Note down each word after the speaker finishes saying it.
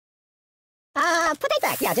put it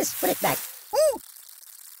back. Yeah, just put it back. Ooh.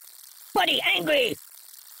 Buddy, angry!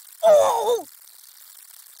 Oh!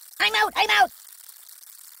 I'm out! I'm out!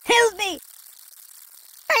 Help me!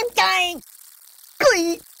 I'm dying!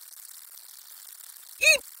 Please!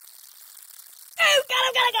 Oh,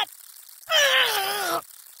 God! Ah!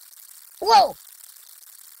 Whoa!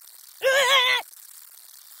 Ah!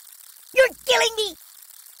 You're killing me!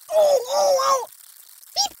 Oh!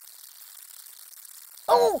 Beep!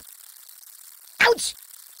 Oh! Ouch!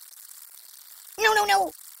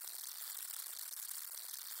 No!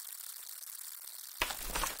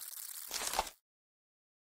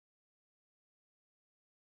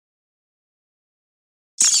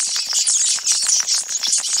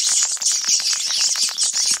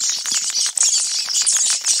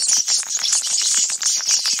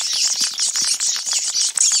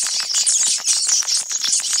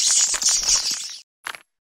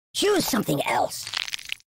 Choose something else.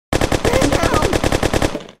 No!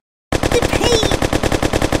 The pain!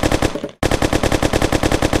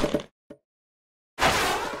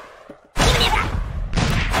 Give me that!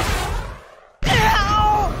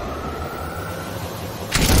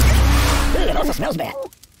 Ooh, it also smells bad.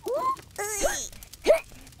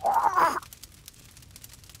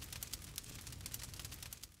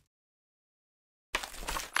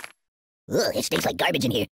 Ugh, it stinks like garbage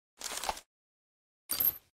in here.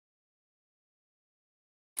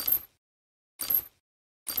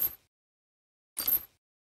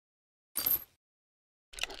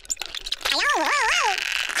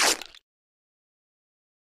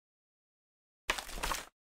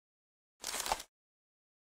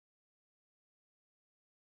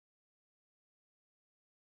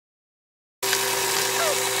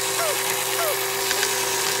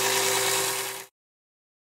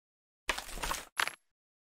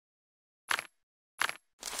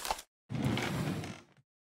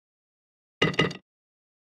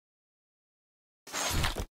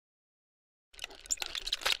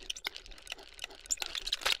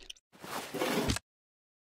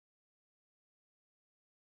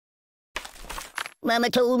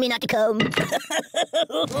 Mama told me not to come.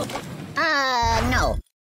 No.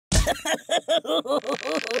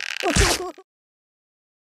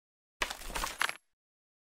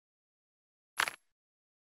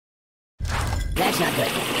 That's not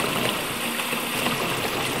good.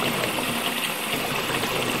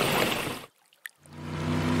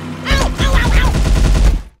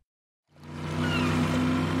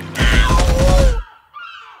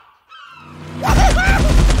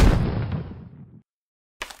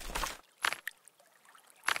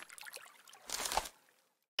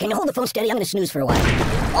 Can you hold the phone steady? I'm gonna snooze for a while.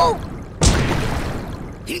 Oh!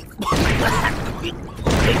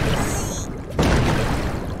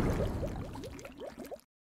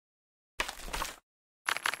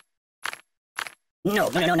 No,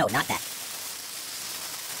 not that.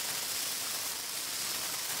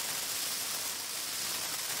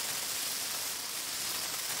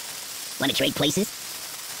 Wanna trade places?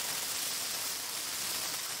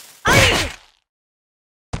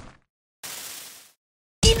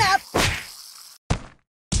 Enough!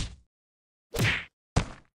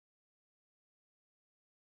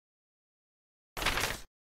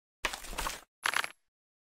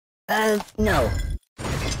 No.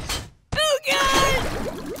 Oh, God!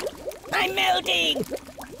 I'm melting!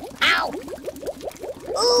 Ow!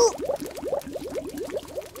 Ooh!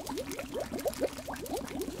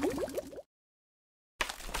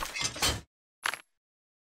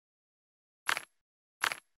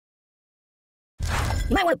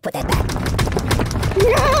 You might want to put that back.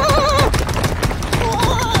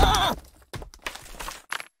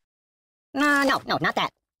 No, not that.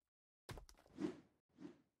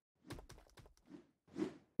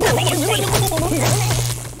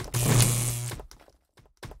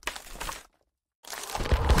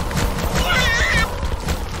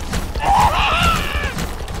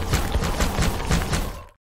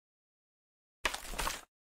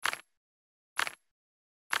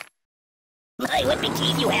 My, what big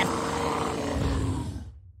teeth you have!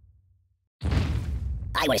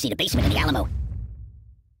 I want to see the basement in the Alamo.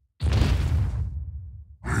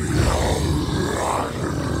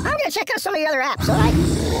 I'm gonna check out some of your other apps, alright?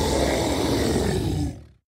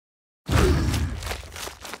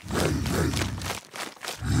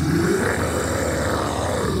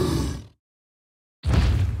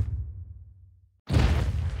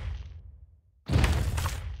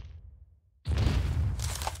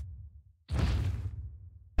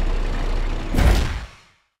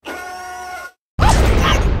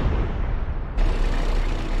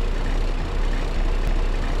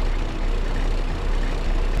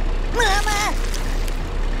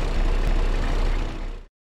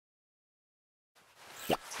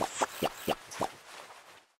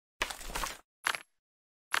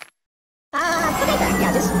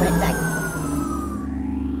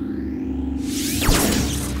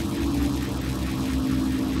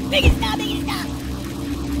 Make it stop, make it stop!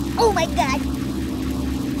 Oh my god!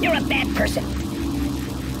 You're a bad person.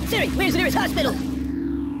 Siri, where's the nearest hospital?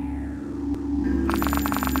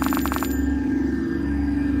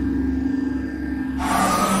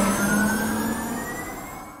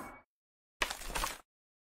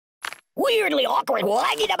 Weirdly awkward.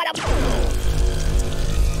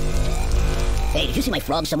 Hey, did you see my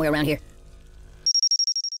frog somewhere around here?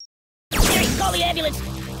 Siri, call the ambulance.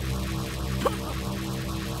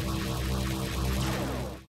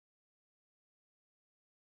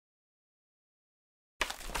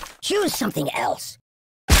 Choose something else.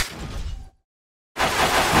 Stop,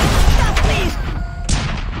 please!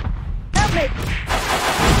 Help me!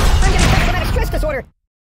 I'm getting post-traumatic stress disorder!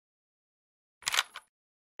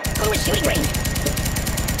 Go to a shooting range.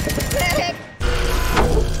 Medic!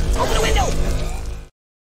 Open the window!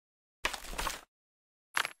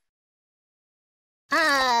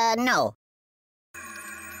 No.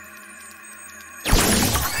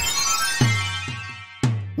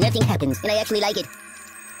 Nothing happens, and I actually like it.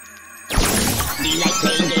 Do you like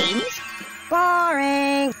playing games?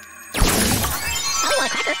 Boring! I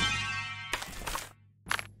want a cracker.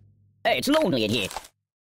 Hey, it's lonely in here.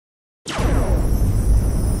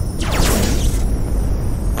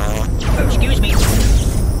 Oh, excuse me.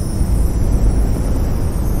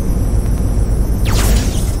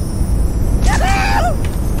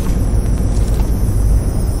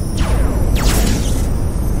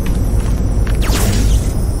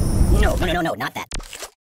 No, not that.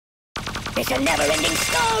 It's a never-ending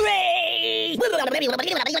story!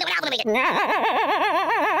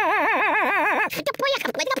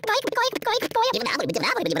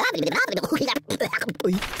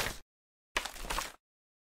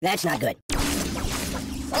 That's not good.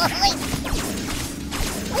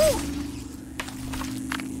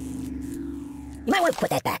 You might want to put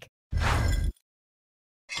that back.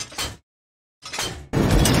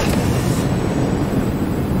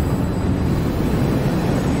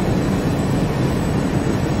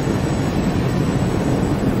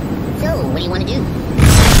 So, what do you want to do?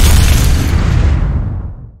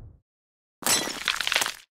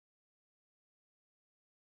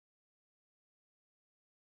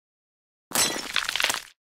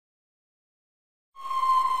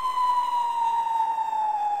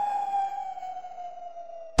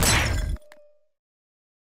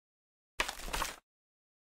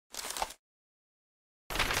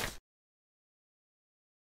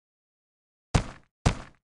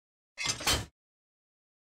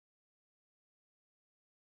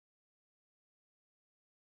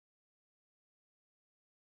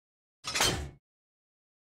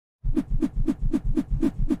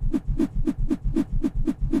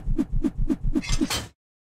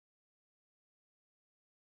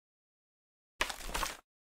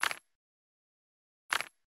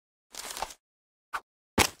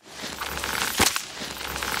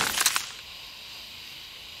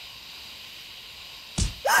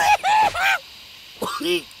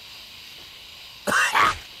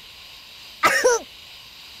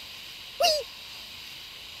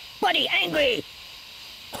 Buddy, angry!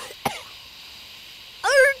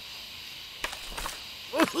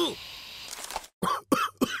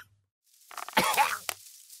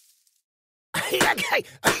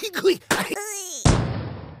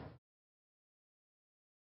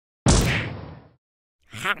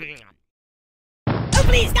 Oh,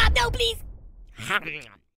 please stop! No, please!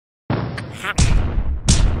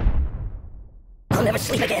 I'll never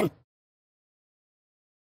sleep again.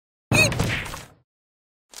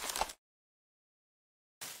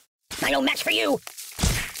 I no match for you!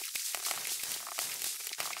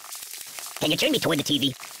 Can you turn me toward the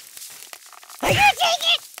TV? I can't take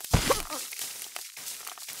it!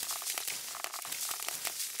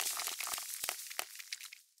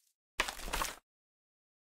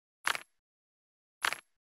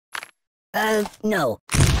 No.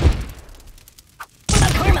 What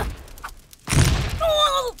about karma?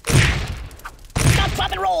 Oh! Stop,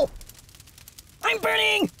 drop, and roll! I'm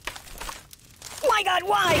burning! My God,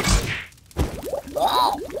 why?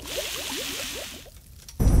 Oh!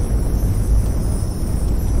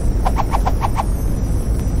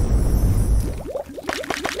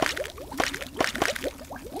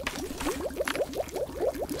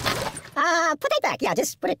 Put it back. Yeah,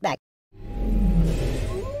 just put it back.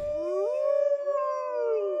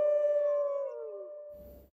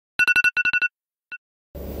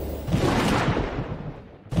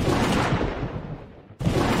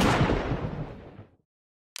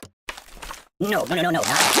 No, not.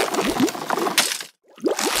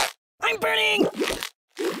 I'm burning!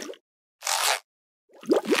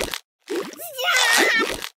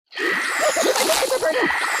 We're burning.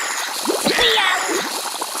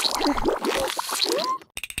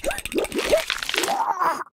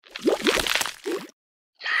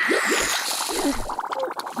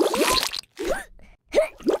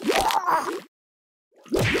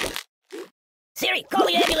 Siri, call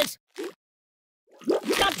the ambulance.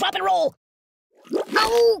 Stop, drop, and roll.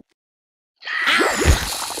 Oh! Ow!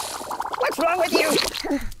 What's wrong with you?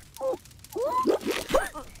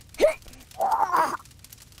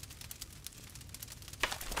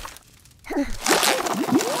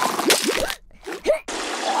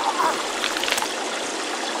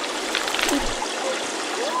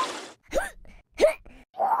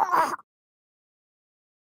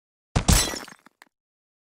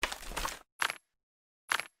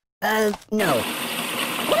 No.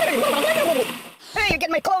 Hey, you're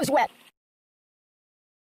getting my clothes wet.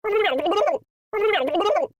 Hey, you're getting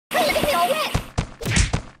me all wet.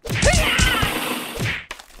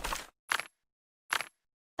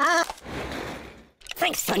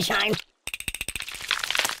 Thanks, sunshine.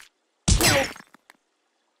 No.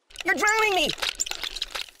 You're drowning me.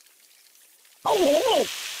 Oh,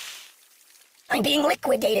 I'm being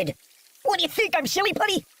liquidated. What do you think? I'm silly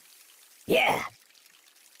putty? Yeah.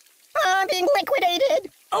 I'm being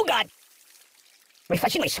liquidated. Oh, God.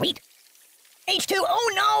 Refreshingly sweet. H2,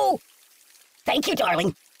 oh, no. Thank you,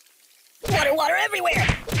 darling. Water, water everywhere.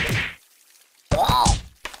 Oh.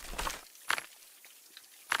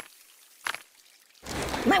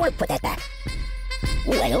 Might want to put that back.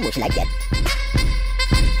 Ooh, I almost like that.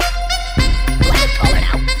 Like it taller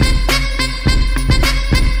now.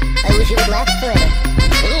 I wish it would last forever.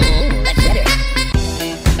 Ooh, that's better.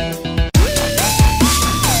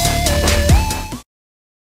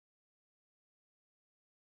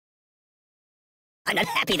 I'm not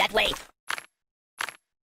happy that way.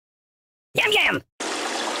 Yum yum!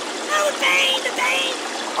 Oh, the pain, the pain!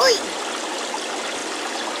 Oi!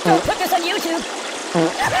 Don't put this on YouTube!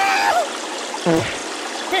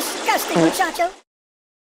 Disgusting, muchacho!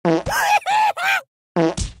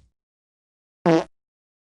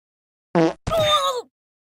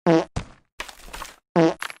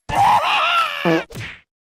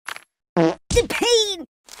 The pain!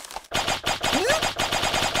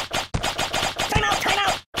 Time out, time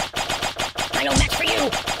out! I know match for you!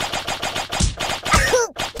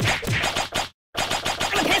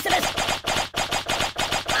 I'm a pacifist!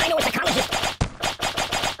 I know a psychologist!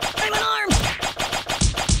 I'm unarmed!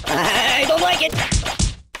 I don't like it!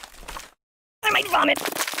 I might vomit!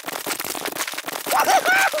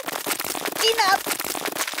 Enough!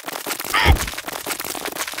 Ah!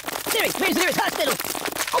 Siri, where's the nearest hospital?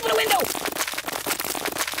 Open a window!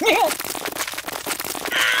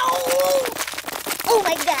 Ow! Oh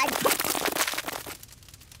my God!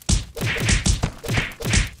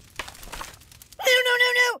 No, no, no,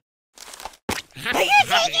 no! Are you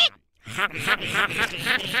taking it?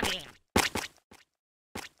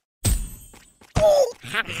 Oh!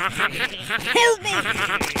 Help me!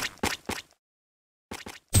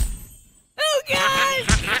 Oh God!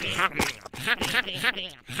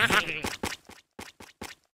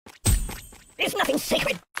 There's nothing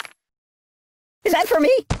sacred. Is that for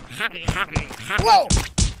me? Whoa!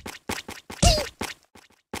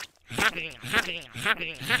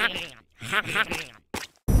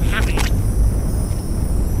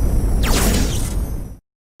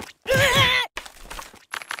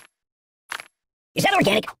 Is that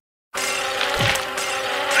organic?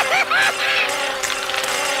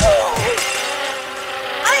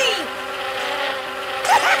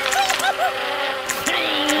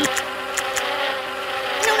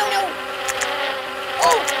 No, no, no!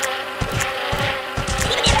 Oh!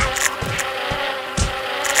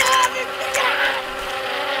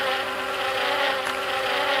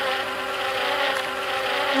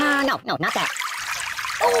 No, not that.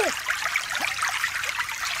 Oh!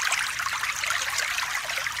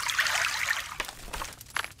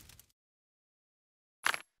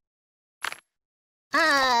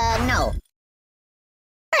 No.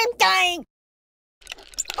 I'm dying!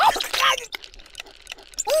 Oh, God!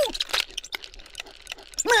 Ooh.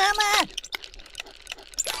 Mama!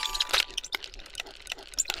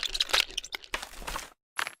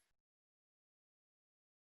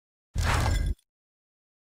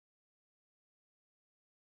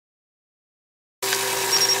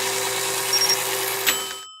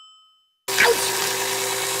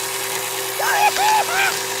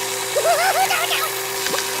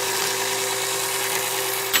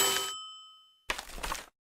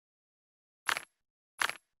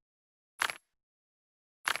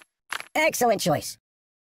 Excellent choice.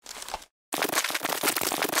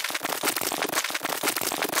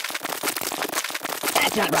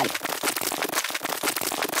 That's not right.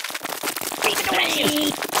 Take it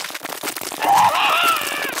away!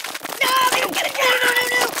 No, they don't get it! No, no, no,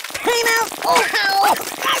 no! Time out! Oh, how?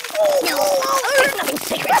 No, there's nothing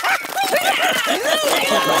sacred! That's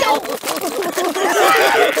not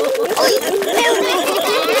right.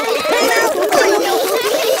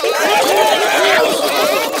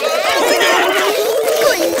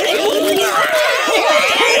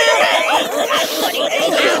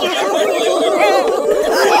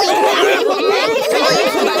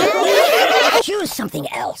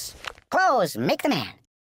 else. Clothes make the man.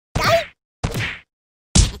 Got it?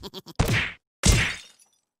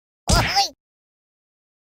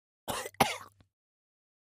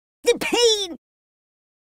 The pain!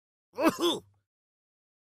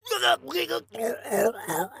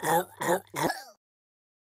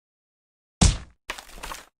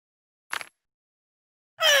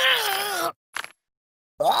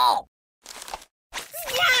 Oh!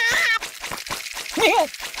 Stop!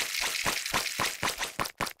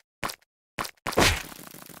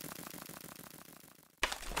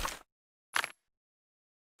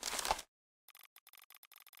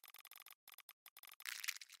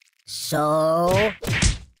 So...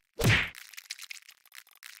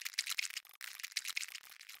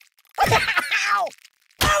 Ow!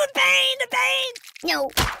 Oh, the pain! The pain! No.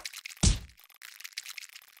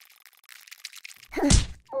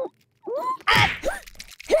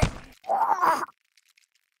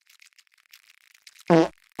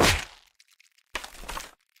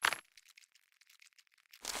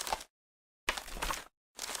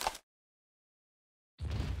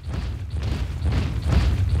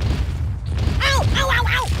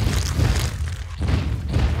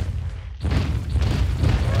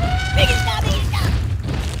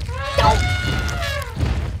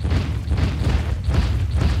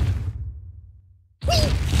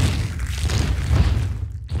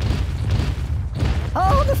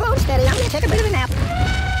 Hold the phone steady, I'm gonna take a bit of a nap.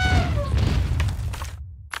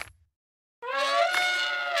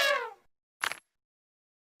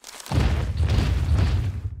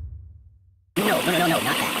 No,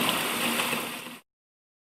 not that.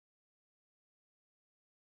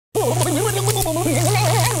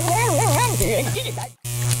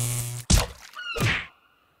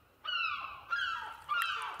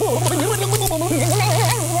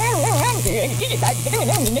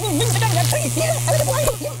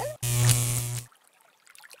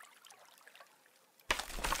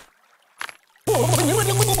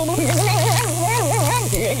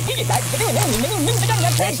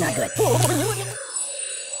 That's not good.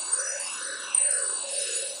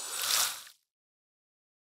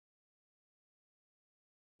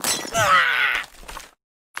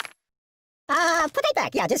 Put it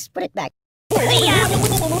back. Yeah, just put it back.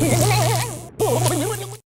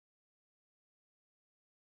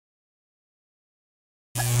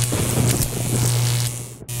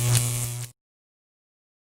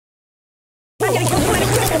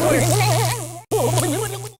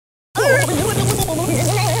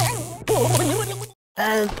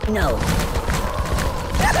 No.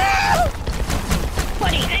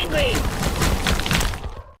 Buddy, angry!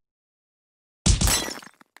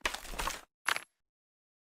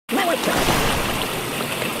 My work truck.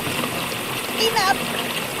 Enough!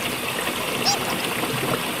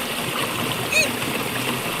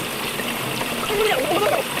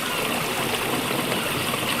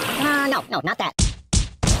 No, not that.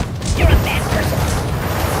 You're a bad person.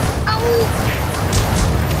 Oh!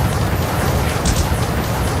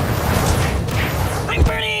 I'm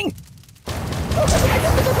burning!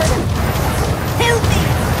 Help me!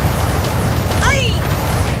 Aye!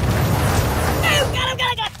 Oh,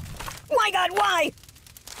 God! My God, why?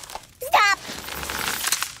 Stop!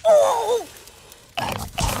 Oh!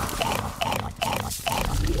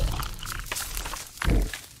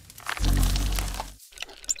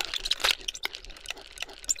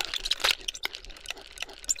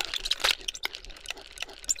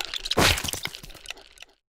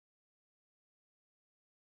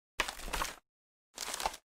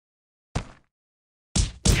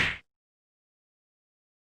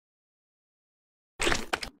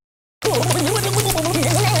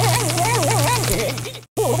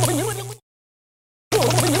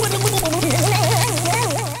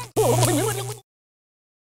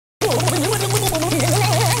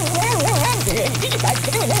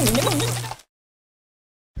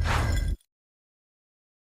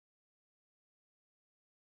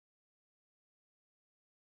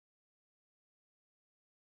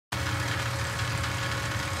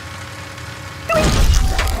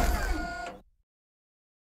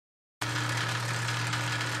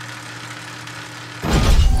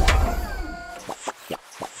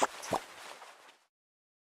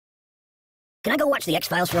 Can I go watch the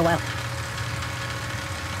X-Files for a while?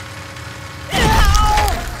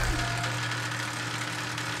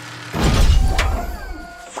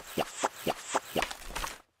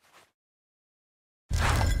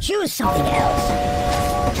 Choose something else.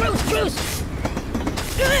 Truce!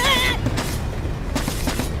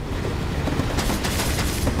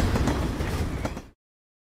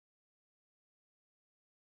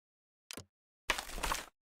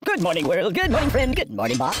 Good morning, world. Good morning, friend. Good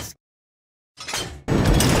morning, boss.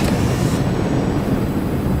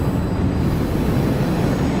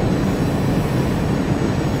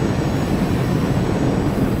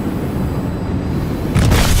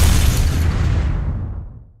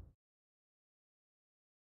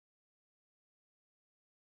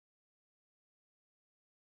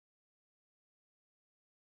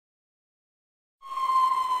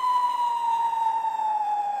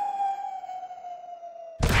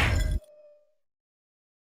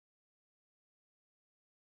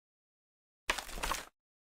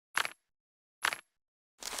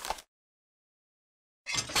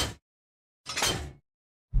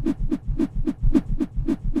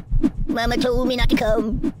 Mama told me not to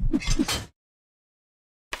come.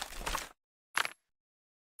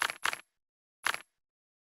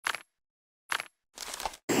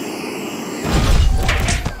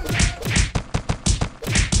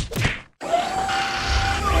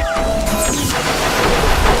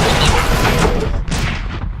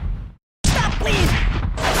 Stop, please!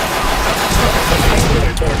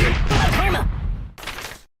 Karma!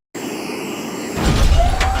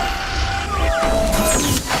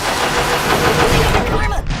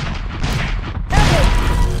 Karma!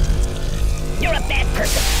 You're a bad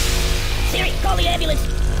person. Siri, call the ambulance.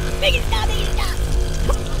 Make it stop, make it stop.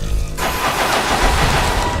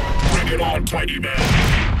 Bring it on, tiny man.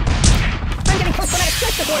 I'm getting post-traumatic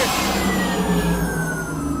stress disorder.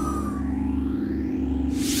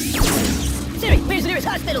 Siri, where's the nearest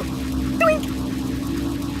hospital? Doink!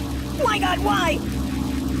 My God, why?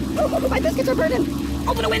 Oh, my biscuits are burning.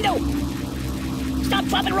 Open a window. Stop,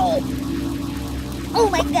 drop, and roll. Oh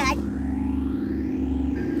my God.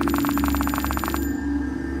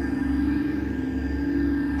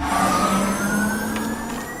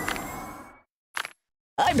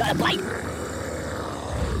 I'm not a bite.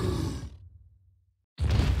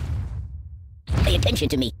 Pay attention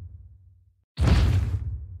to me.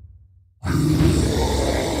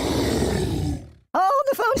 Hold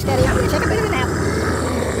the phone steady. I'm gonna take a bit of a nap.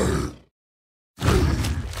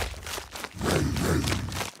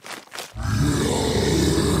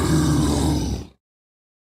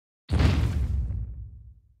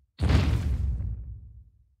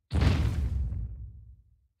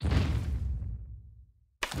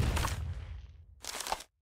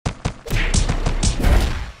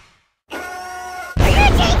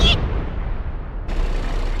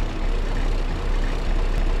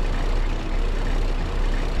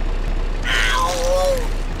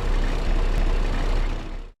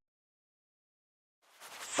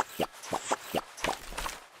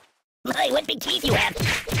 My, what big teeth you have!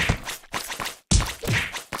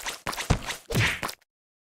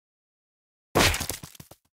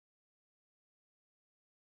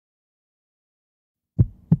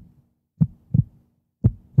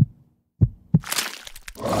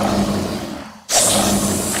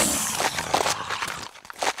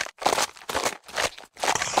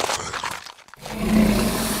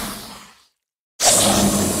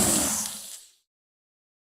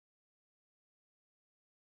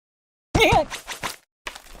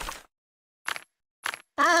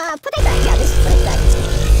 Put it back. Yeah, this is put it back.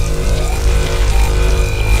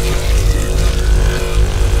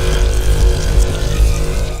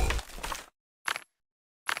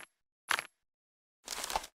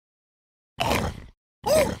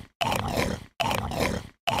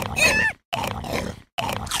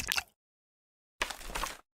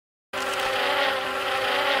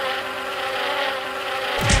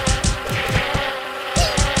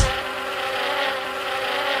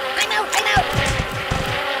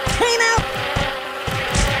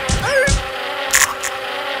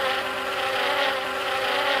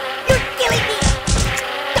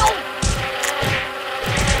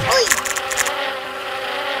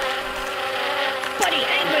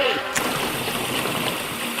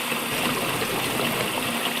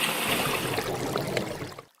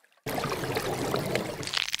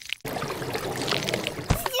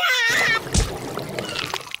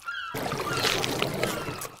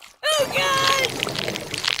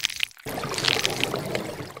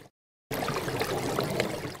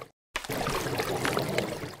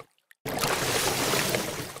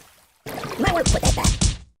 Might want to put that back.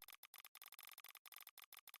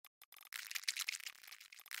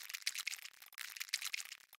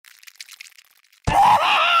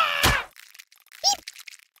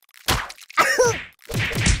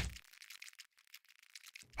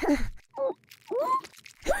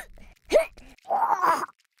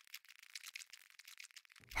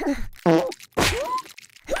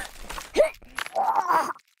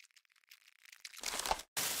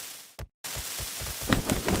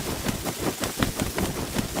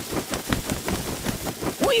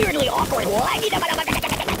 Weirdly awkward.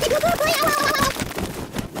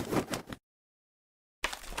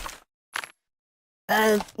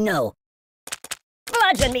 No.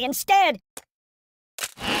 Bludgeon me instead.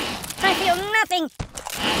 I feel nothing.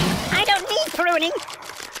 I don't need pruning.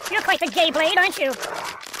 You're quite the gay blade, aren't you?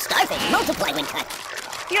 Starfish multiply when cut.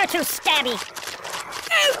 You're too stabby.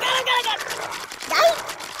 Oh, God.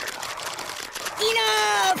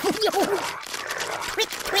 Enough!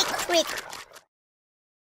 Quick.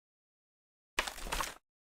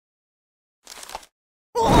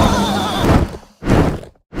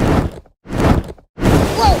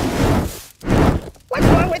 Whoa! What's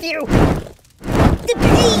wrong with you? The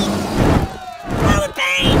pain!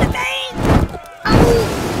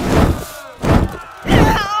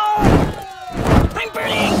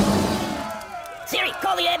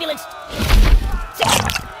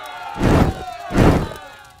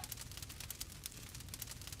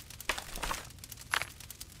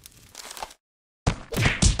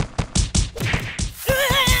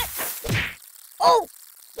 Oh!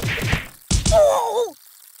 Oh!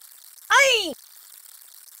 Ay!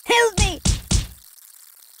 Help me!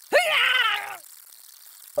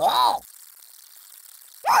 Oh!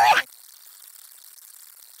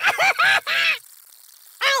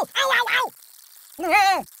 Ow! Ow! Ow!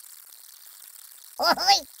 Ow!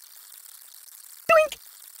 Oi! Doink!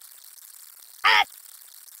 Ah!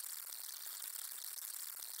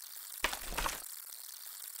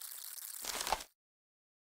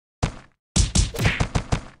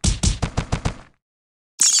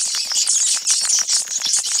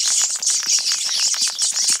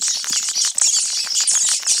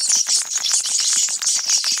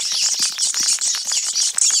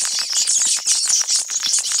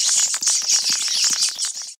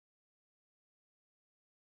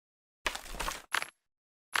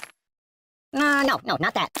 No,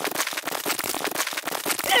 not that.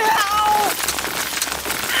 Ow!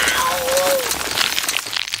 Ow!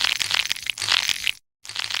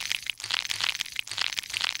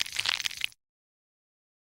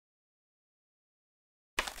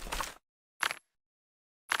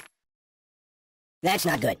 That's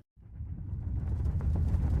not good.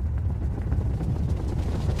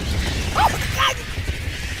 Oh, God!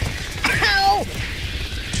 Ow!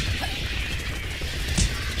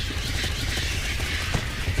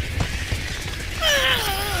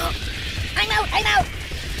 I'm out!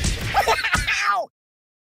 Ow!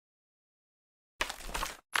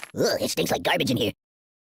 Ugh, it stinks like garbage in here.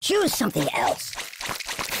 Choose something else.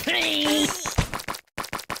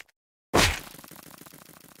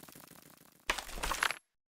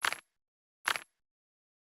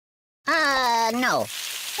 No.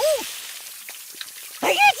 Ooh.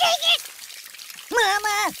 Are you taking it?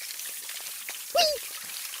 Mama! Whee!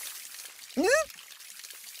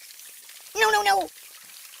 No.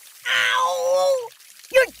 Ow!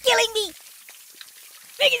 You're killing me!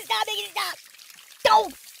 Make it stop!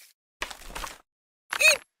 Don't!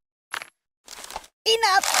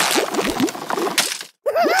 Enough!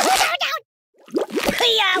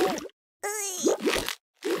 Down!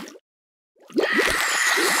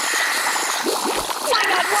 Why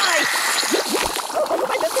not? Why? Oh,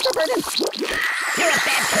 my biscuits are burning! You're a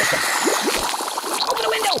bad person! Open the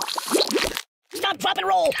window! Stop, drop, and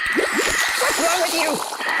roll! What's wrong with you?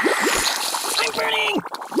 I'm burning!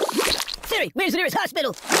 Siri, where's the nearest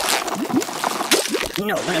hospital?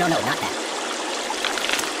 No, not that.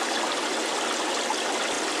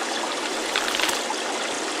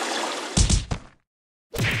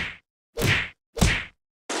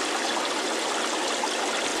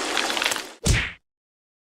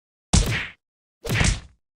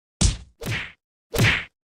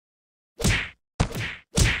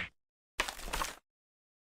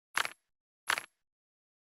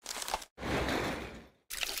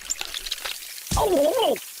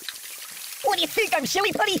 Oh! What do you think? I'm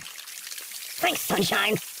silly putty? Thanks,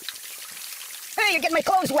 sunshine. Hey, you're getting my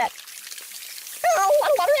clothes wet.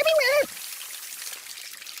 Oh, water everywhere.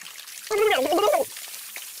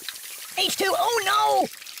 H2, oh no!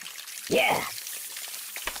 Yeah.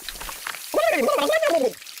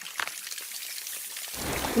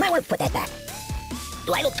 Might want to put that back.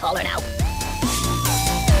 Do I look taller now?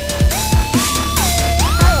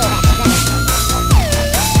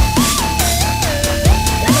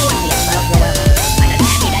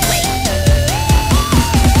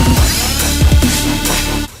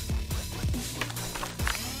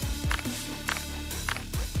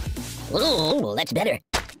 Oh, well, that's better.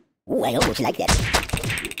 Ooh, I almost like that.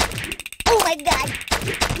 Oh my God!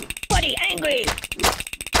 Buddy, angry!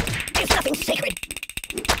 There's nothing sacred.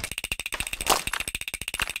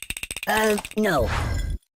 No.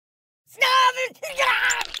 Stop it!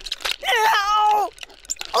 No!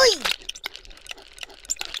 Oi!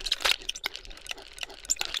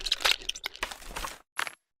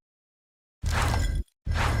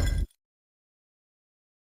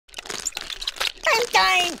 I'm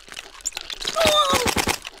dying!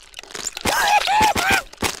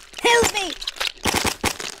 Help me!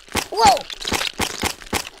 Whoa!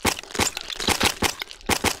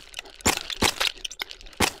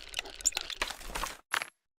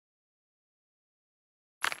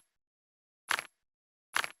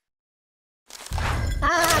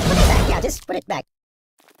 Put it back. Yeah, just put it back.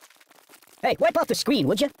 Hey, wipe off the screen,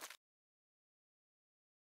 would you?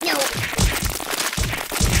 No.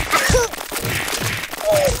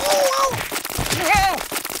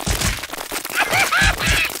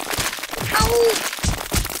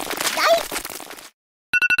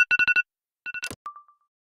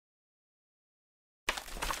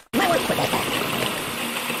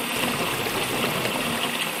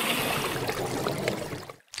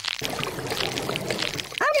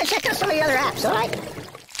 I'm gonna check out some of the other apps. Perhaps, all right?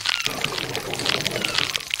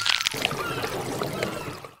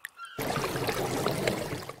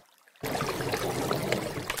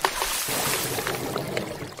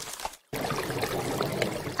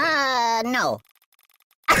 No.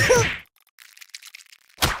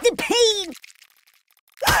 The pain!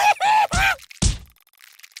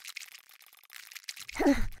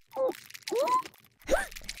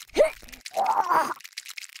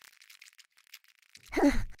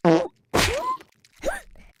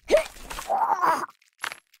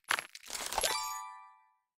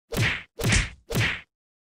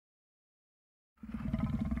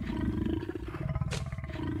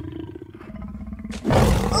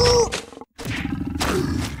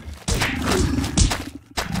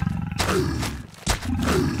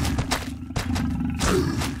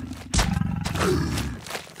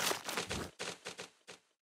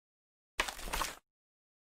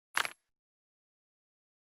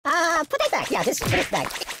 Put that back. Yeah, just put it back.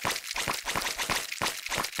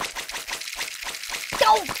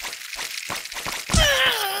 Go!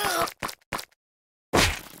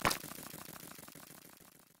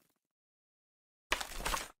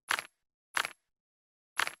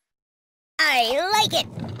 I like it.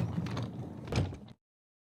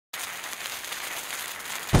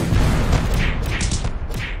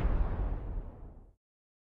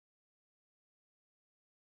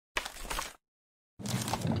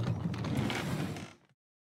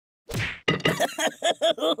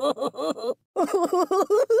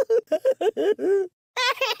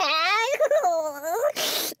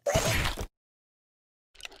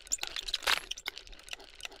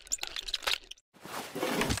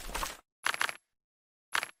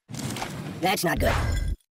 That's not good.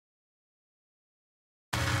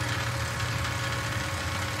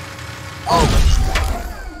 Oh!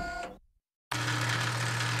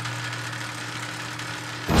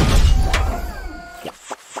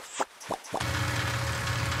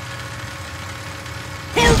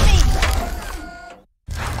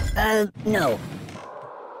 No.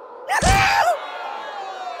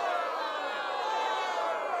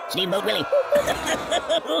 Steamboat Willie.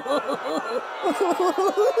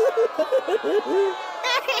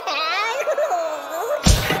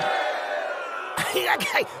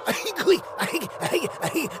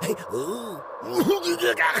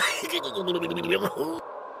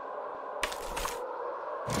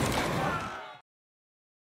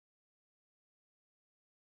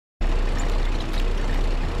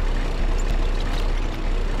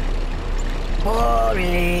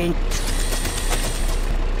 Boring.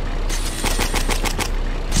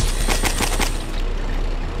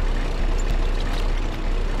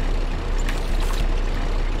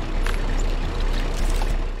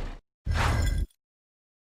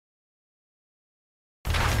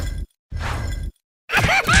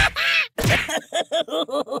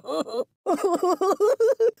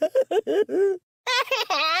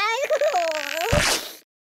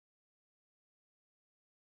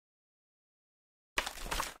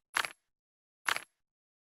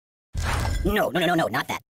 No, not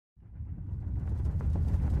that.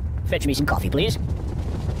 Fetch me some coffee, please.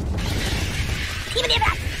 Even if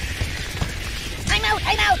I'm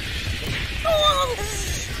out! Oh.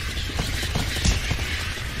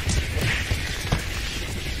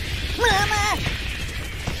 Mama!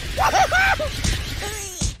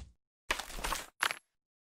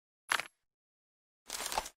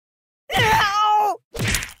 Ow!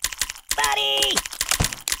 Buddy!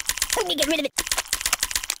 Let me get rid of it.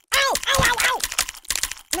 Ow!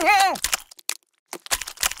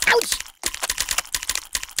 Ouch!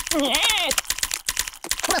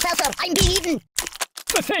 Professor, I'm being eaten!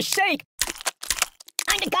 For fish's sake!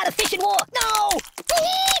 I'm the god of fish and war! No!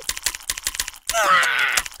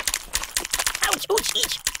 Ouch! Ouch!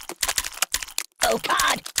 Each! Oh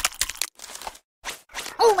God!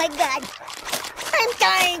 Oh my God! I'm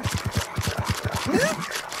dying!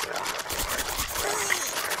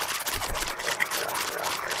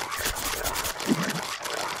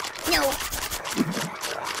 No!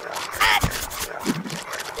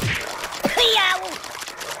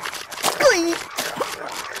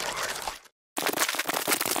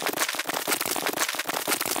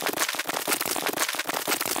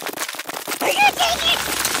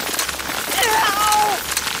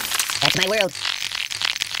 That's my world.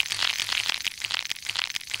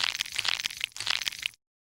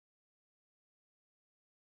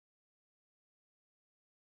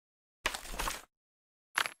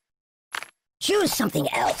 Choose something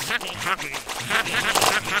else. I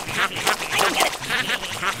don't get it.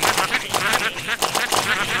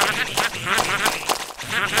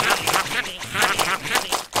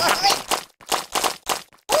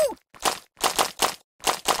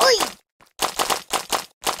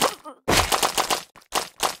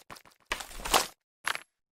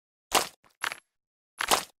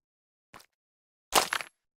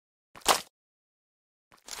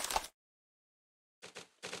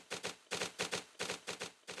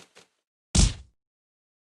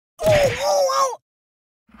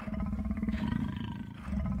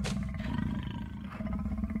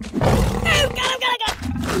 Oh, got him!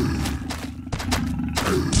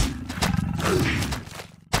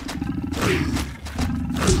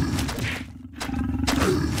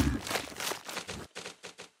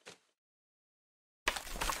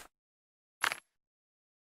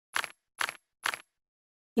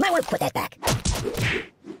 You might want to put that back.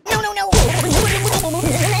 No, no, no! Oh!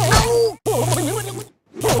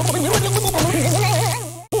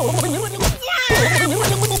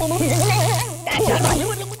 That's not right.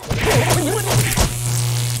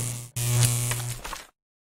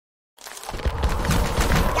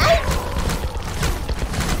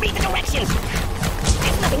 Read the directions!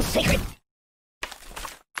 There's nothing sacred.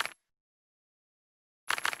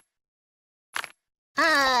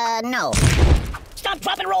 No. Stop,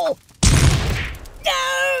 drop, and roll!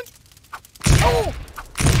 Don't! Oh!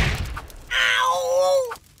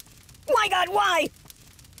 Ow! My God, why?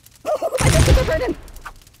 My biscuits are burning!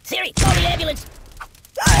 Siri, call the ambulance!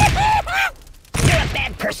 You're a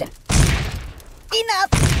bad person!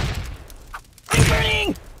 Enough! I'm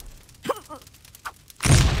burning!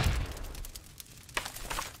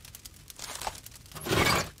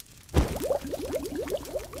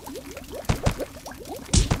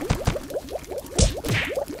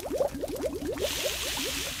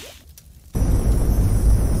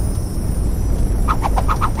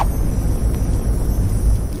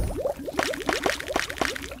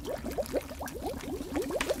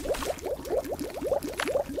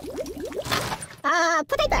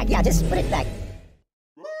 Put it back. Yeah, just put it back.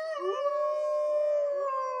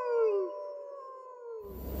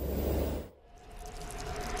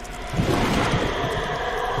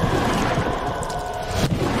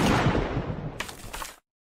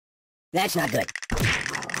 That's not good.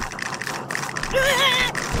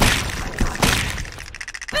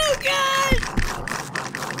 Oh, God!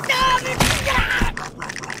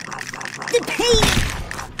 The pain!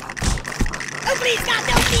 Oh, please, God,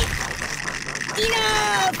 no, please!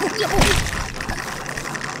 Enough!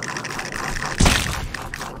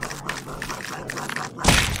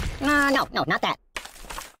 No, not that.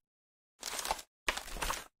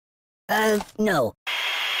 No.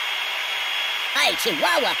 Hey,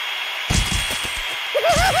 Chihuahua!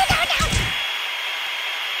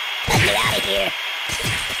 Get out of here!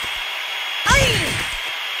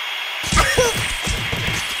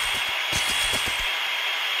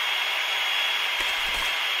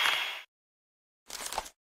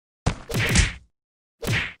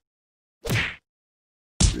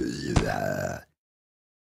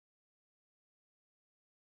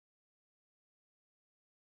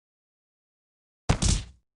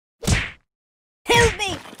 Help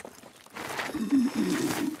me!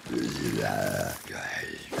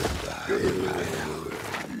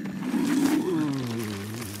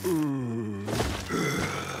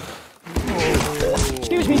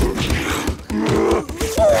 Excuse me.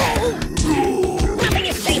 Nothing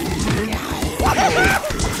is safe.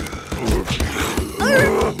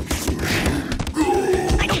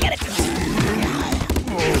 I don't get it.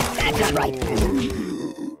 That's not right.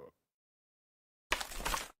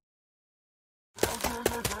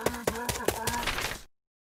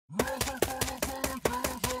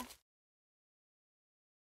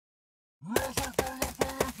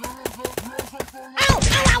 Ow! Ow!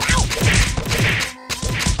 Ow! Ow!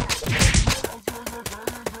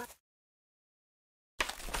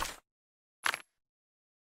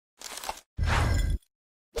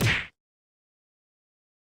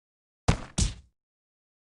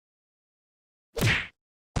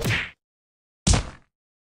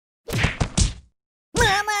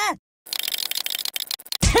 Mama!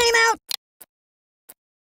 Time out!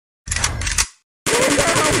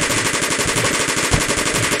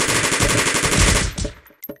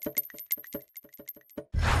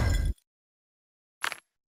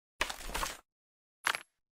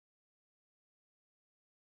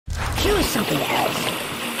 Choose something else.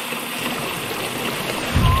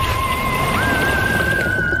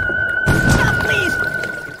 Stop, please!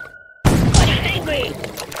 Buddy, angry!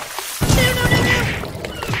 No, no, no, no!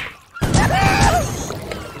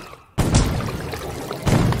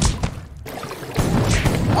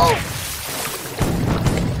 Oh!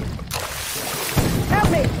 Help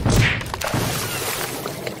me!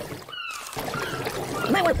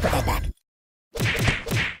 You might want to put that back.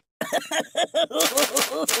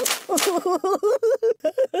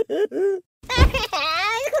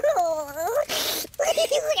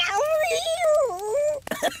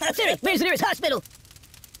 Siri, where's the nearest hospital?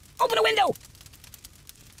 Open a window!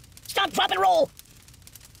 Stop, drop, and roll!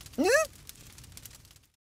 Hmm?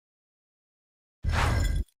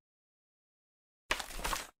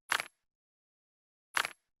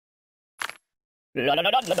 La la la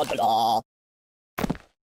la la la la.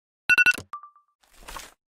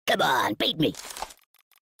 Come on, beat me.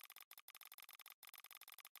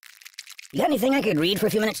 You got anything I could read for a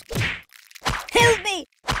few minutes? Help me!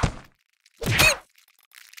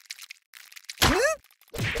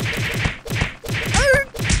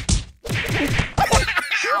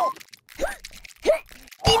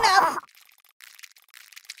 Enough!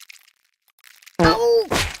 Oh!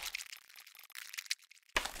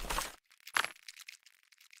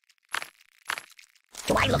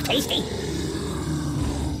 Do I look tasty?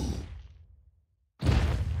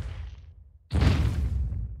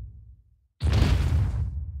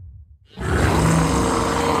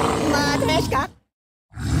 Matрешka!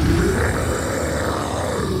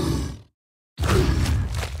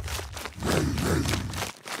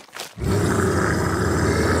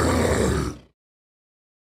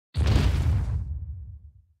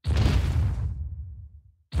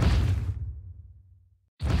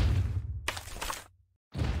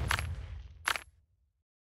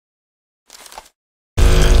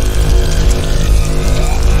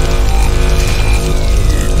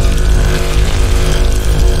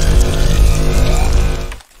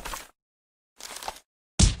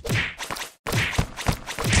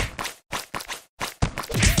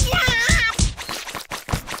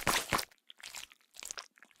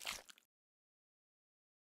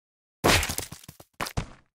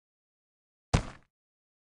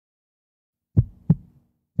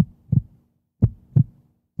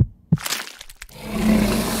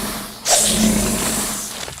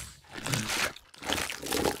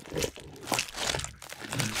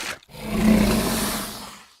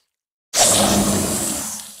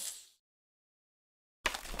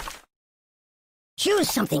 Choose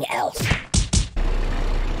something else.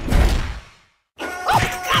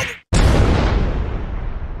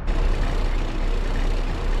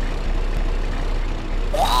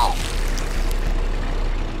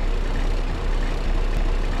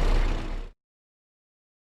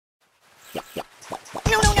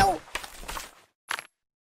 No, no, no!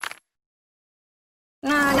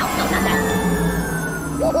 No, not that.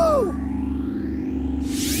 Woohoo!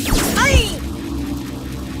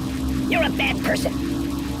 You're a bad person.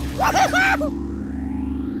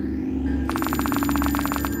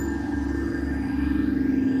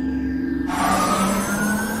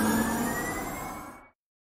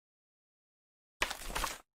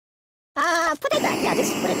 Put it back. Yeah,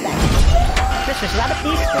 just put it back. Christmas rabbit,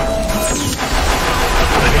 please.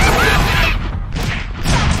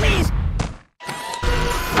 Please.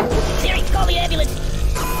 Siri, call the ambulance.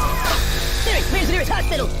 Siri, where's the nearest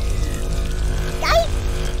hospital?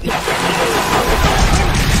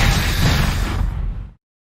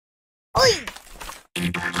 Oi!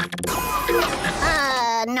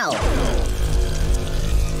 No.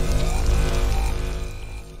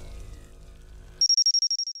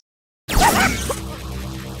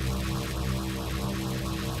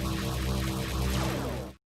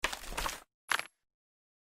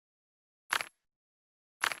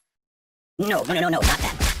 No, not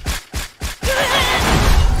that.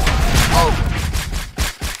 Oh!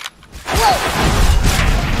 Whoa!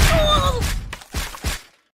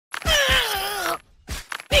 Oh!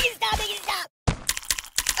 Make it stop! Make it stop!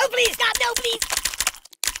 Oh, please stop! No, please!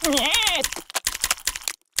 No!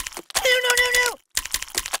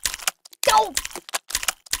 Go!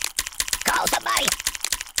 Call somebody.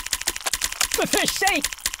 For fish sake.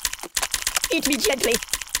 Eat me gently.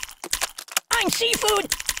 I'm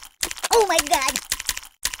seafood. Oh my god!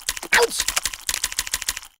 Ouch!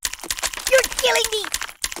 You're killing me!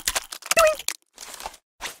 Doink!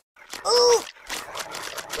 Ooh!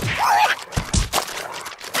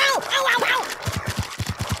 Ow!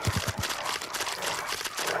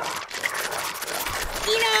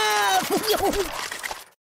 Enough!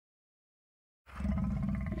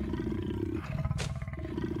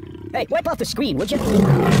 Hey, wipe off the screen, would you?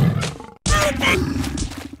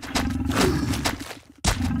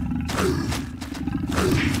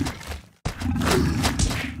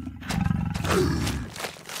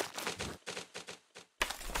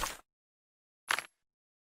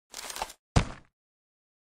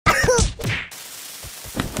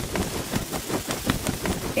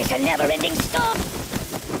 It's a never-ending stop.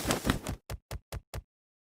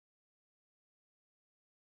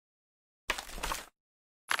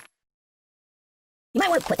 You might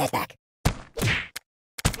want to put that back.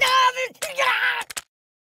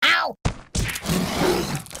 Ow!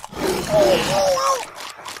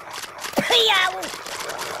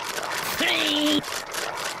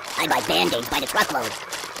 I buy band-aids by the truckload.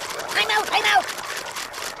 I'm out!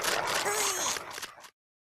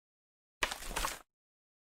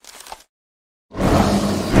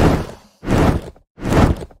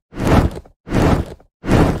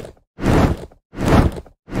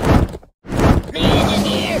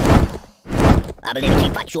 I'm a little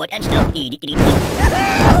teapot, short and still.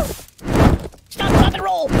 Stop, drop, and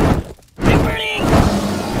roll! I'm burning!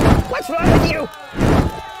 What's wrong with you?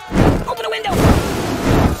 Open the window!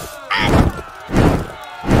 Ah!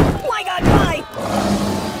 My God, why?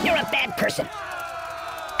 You're a bad person.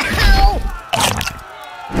 Ow!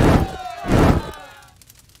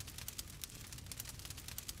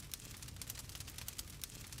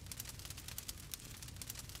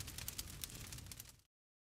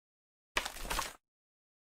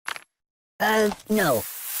 No.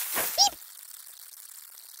 Beep.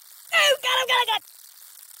 Oh, got him.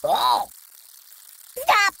 Oh.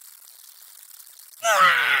 Stop.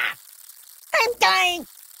 Ah! I'm dying.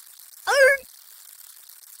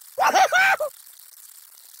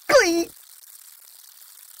 Please.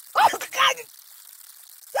 Oh, God.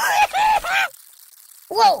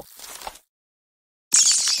 Whoa.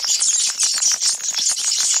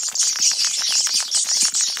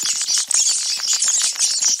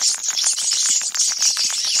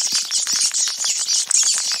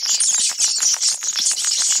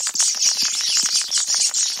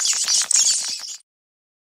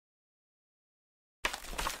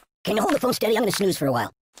 Can you hold the phone steady? I'm gonna snooze for a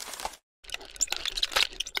while.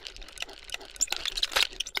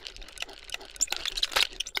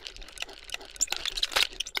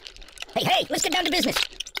 Hey, let's get down to business.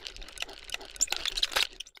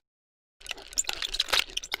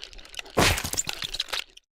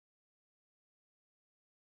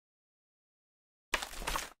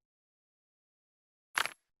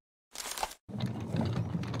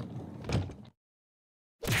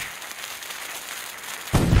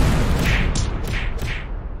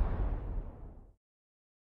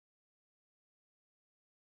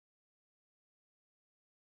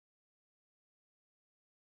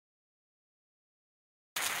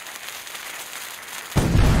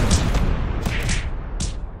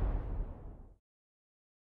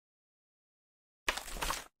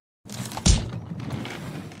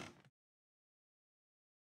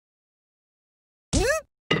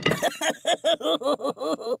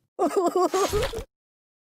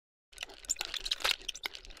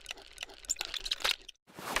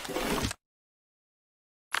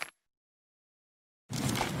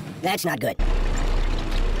 That's not good.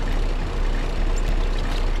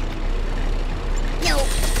 No.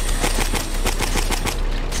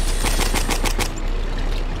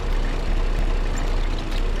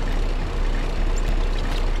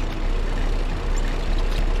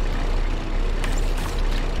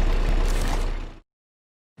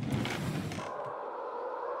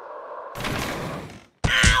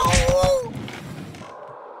 Ow!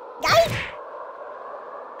 Guys?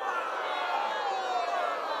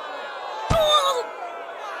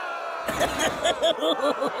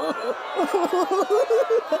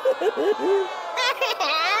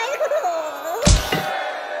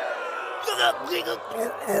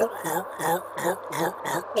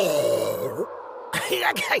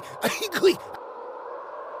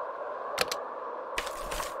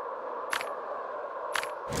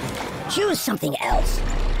 Choose something else.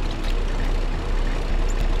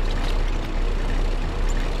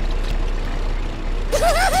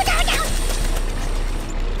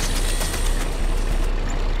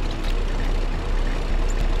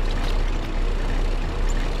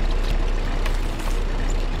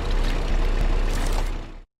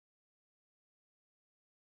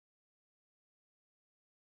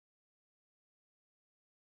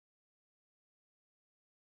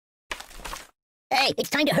 Hey, it's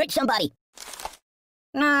time to hurt somebody.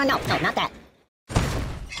 No, not that.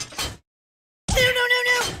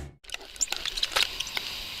 No.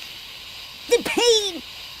 The pain.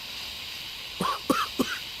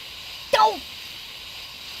 Don't.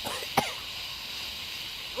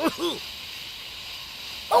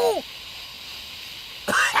 Oh.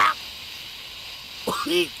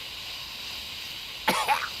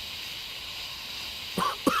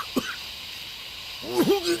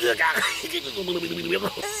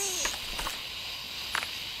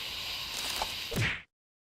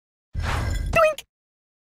 Doink.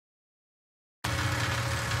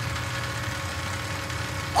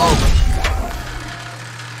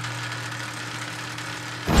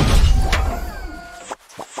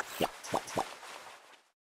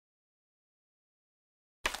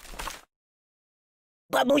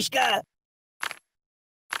 Babushka!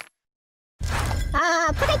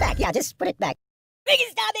 Put it back. Yeah, just put it back. Make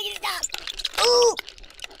it stop! Ooh!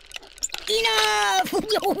 Enough!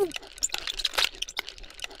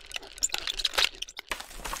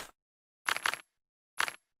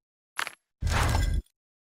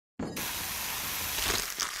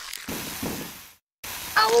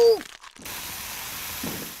 Ow!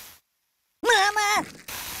 Mama!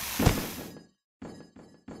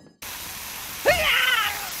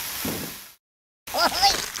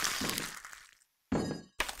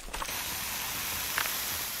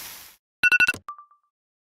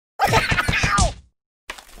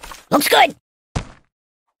 Looks good.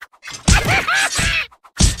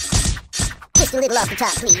 Just a little off the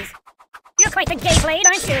top, please. You're quite the gay blade,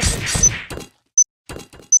 aren't you?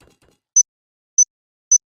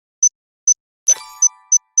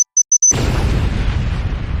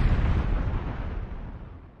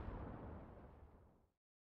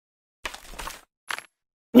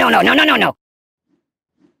 No, no, no, no, no, no.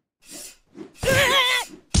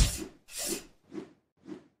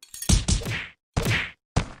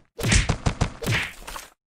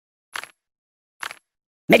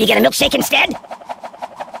 Maybe get a milkshake instead?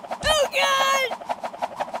 Oh, God!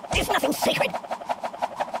 There's nothing sacred.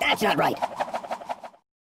 That's not right.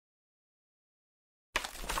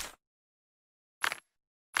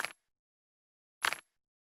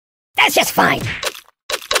 That's just fine.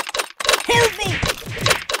 Help me!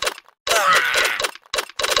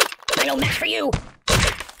 I no match for you.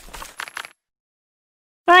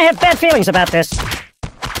 I have bad feelings about this.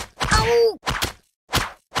 Oh!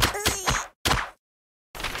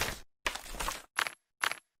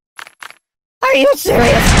 Are you serious?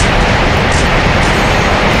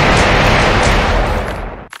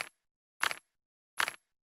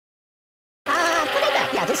 Put it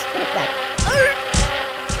back. Yeah, just put it back.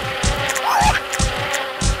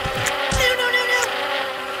 No, no, no, no!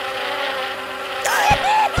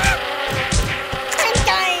 I'm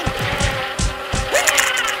dying.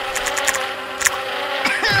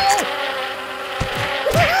 Ow!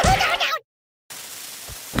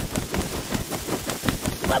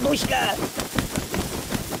 Babushka!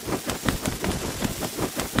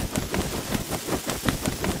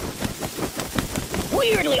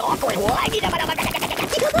 Weirdly awkward.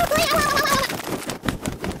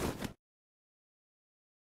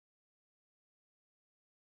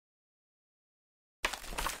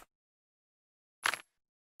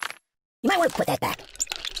 You might want to put that back.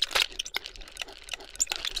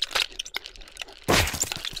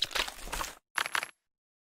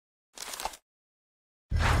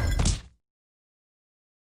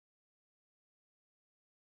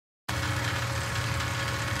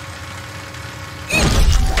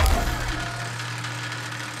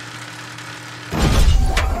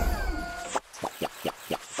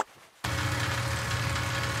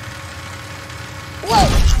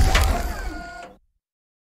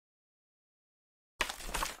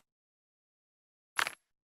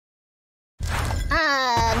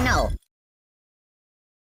 No.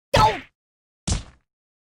 Don't!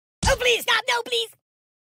 Oh, please, stop! No, please!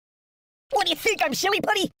 What do you think? I'm silly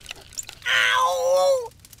putty? Ow!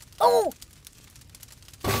 Oh!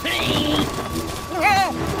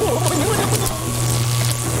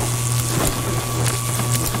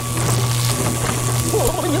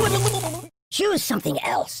 Choose something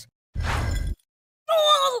else.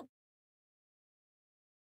 Oh!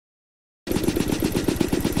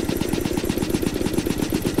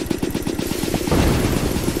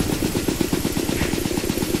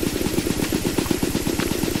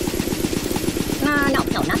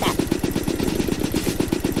 No, not that.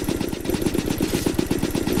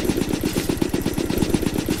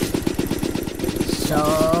 So...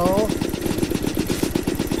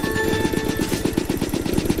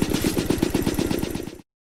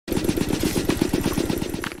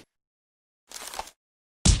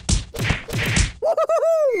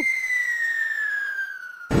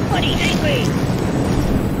 Buddy, angry!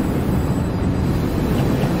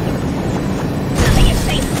 Nothing is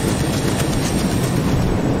safe!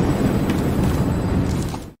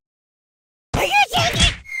 Are you taking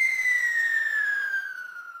it?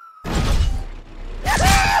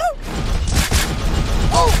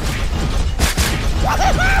 Oh!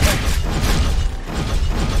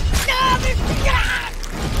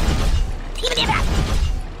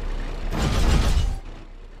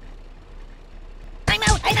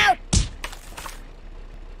 I'm out!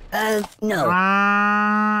 No.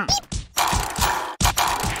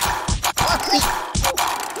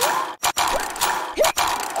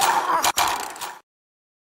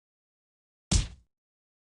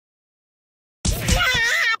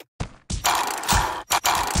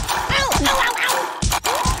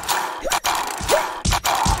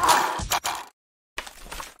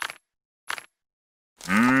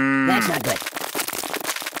 That's not good.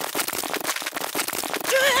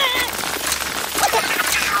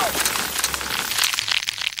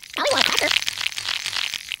 I want a cracker.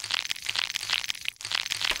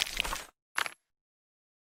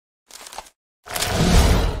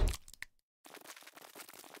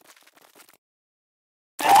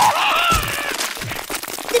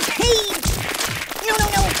 The pain! No, no,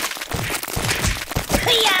 no!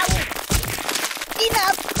 Ow!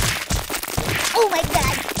 Enough! Oh my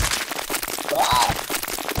god! Oh.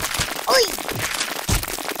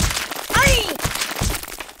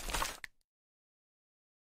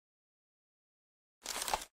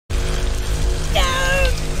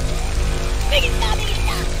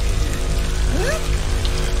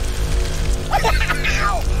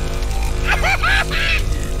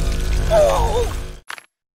 Oh!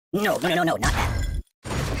 No, not that.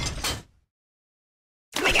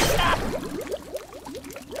 Make it stop!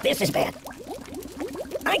 This is bad.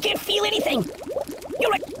 I can't feel anything.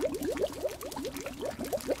 You're a...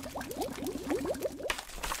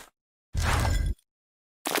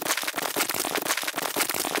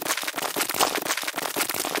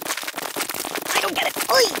 I don't get it.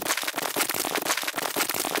 Oi!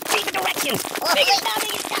 Read the directions. Make it stop,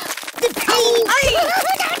 make it stop. The pain.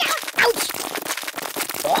 Ouch!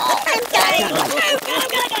 Oh, I'm dying.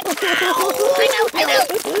 I'm out.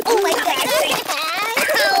 Oh my god.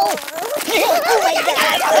 Ow. Oh my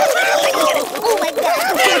god. Oh my god.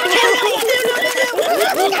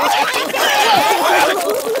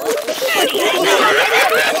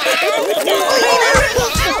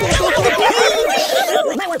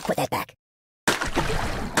 I might want to put that back.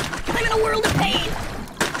 I'm in a world of pain.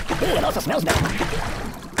 Ooh, it also smells bad.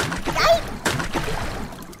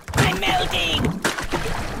 I'm melting.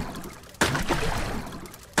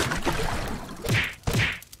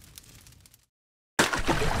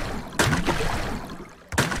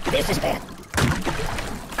 This is bad.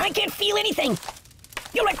 I can't feel anything.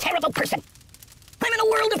 You're a terrible person. I'm in a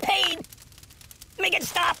world of pain. Make it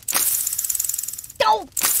stop. Don't.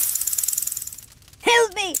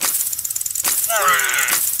 Help me.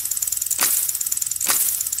 Ah!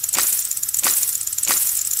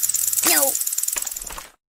 No.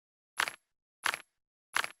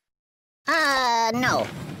 No.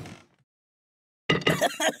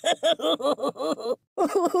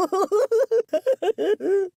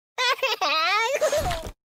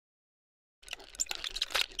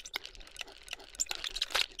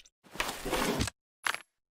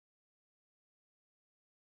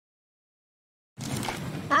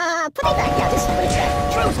 Put it back down. Just put it back.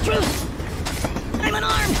 Truce! I'm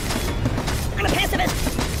unarmed. I'm a pacifist.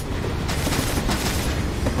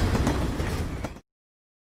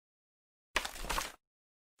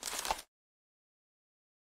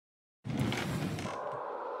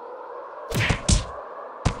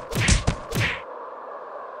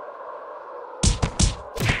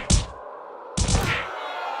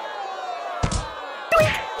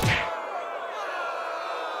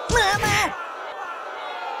 Mama!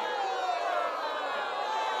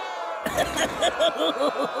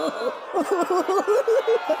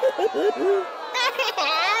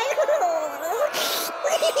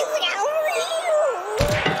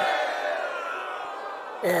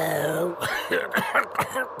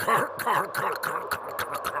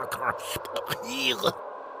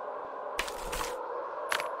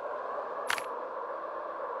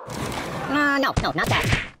 No, not that.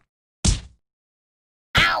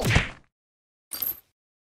 Ow!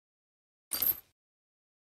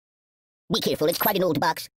 Be careful, it's quite an old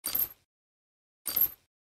box.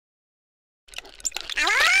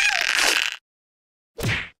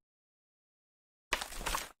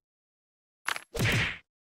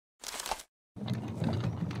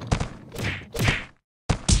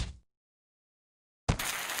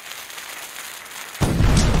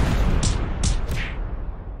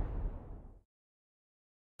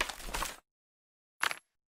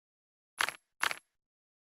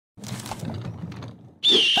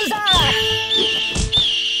 Huzzah!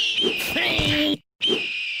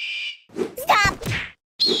 Stop!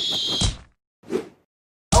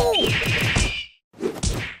 Oh!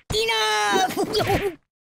 Enough!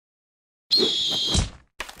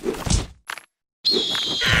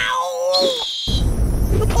 Ow!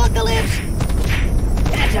 Apocalypse!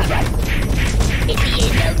 That's not right. It's the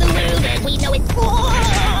end of the world as we know it. Oh!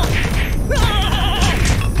 Ah!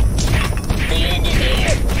 The end is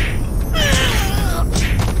here. Ah!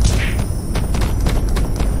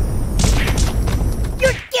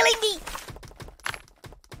 You're killing me!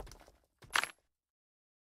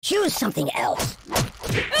 Choose something else.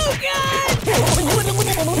 Oh, God!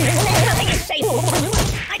 Nothing is safe.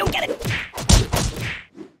 I don't get it.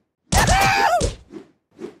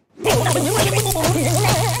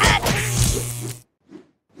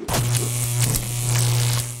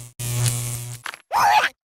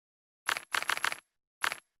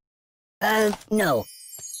 No.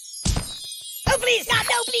 Oh, please, stop!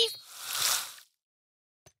 No, please!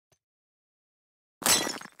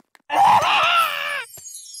 No!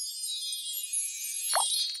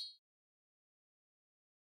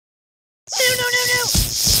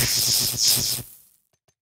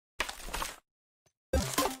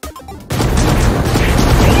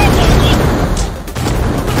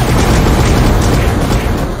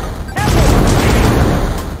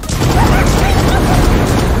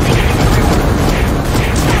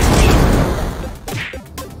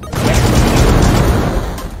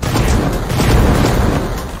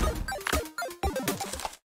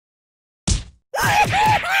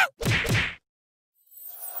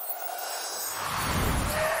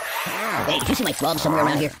 Hey, did you see my frog somewhere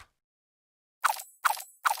around here?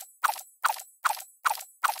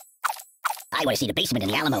 I want to see the basement in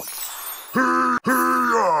the Alamo.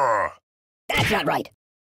 That's not right.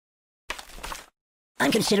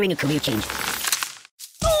 I'm considering a career change.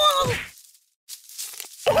 Oh!